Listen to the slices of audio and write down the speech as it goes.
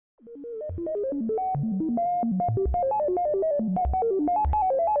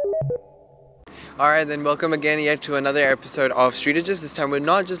Alright then, welcome again yet to another episode of Streetegists. This time we're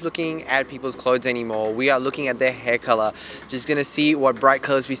not just looking at people's clothes anymore, we are looking at their hair color. Just gonna see what bright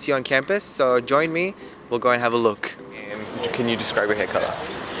colors we see on campus, so join me, we'll go and have a look. And can you describe your hair color?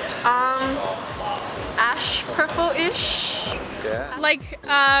 Ash purple-ish. Yeah. Like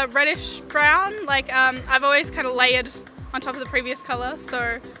reddish brown, like I've always kind of layered on top of the previous color,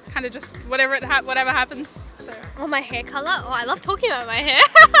 so kind of just whatever happens. So. Oh, my hair color? Oh, I love talking about my hair.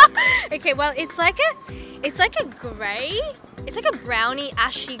 Okay, well, it's like a grey. It's like a browny,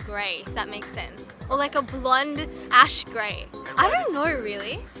 ashy grey, if that makes sense. Or like a blonde ash grey. I don't know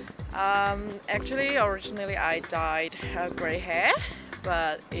really. Actually, originally I dyed grey hair,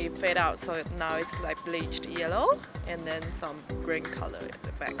 but it faded out, so now it's like bleached yellow and then some green color at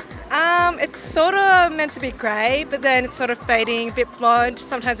the back. It's sort of meant to be grey, but then it's sort of fading, a bit blonde.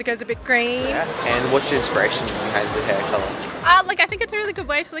 Sometimes it goes a bit green. Yeah. And what's your inspiration behind the hair color? Like I think it's a really good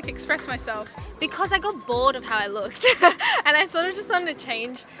way to like express myself. Because I got bored of how I looked and I sort of just wanted to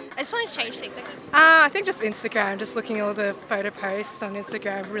change. I just wanted to change things. I think just Instagram, just looking at all the photo posts on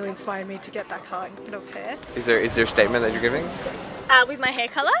Instagram really inspired me to get that kind of hair. Is there a statement that you're giving? With my hair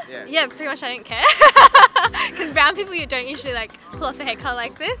colour? Yeah. Pretty much I don't care. Because brown people, you don't usually like pull off a hair colour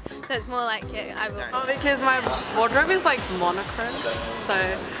like this, so it's more like, yeah, I will. Oh, because my wardrobe is like monochrome, so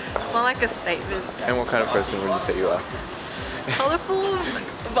it's not like a statement. And what kind of person would you say you are? Colourful,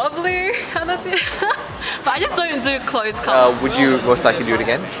 bubbly kind of thing. But I just don't do clothes colours. Would you most likely do it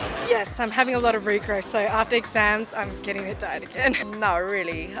again? Yes, I'm having a lot of regrowth, so after exams I'm getting it dyed again. Not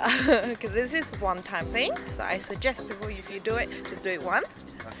really, because this is one-time thing, so I suggest people, if you do it, just do it once.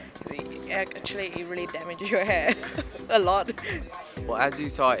 Actually, it really damages your hair a lot. Well, as you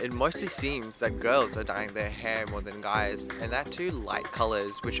saw, it mostly seems that girls are dyeing their hair more than guys, and that too light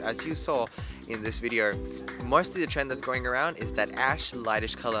colors, which as you saw in this video, mostly the trend that's going around is that ash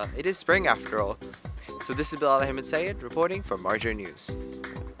lightish color. It is spring after all. So this is Bilal Ahmed Sayed reporting for MOJO News.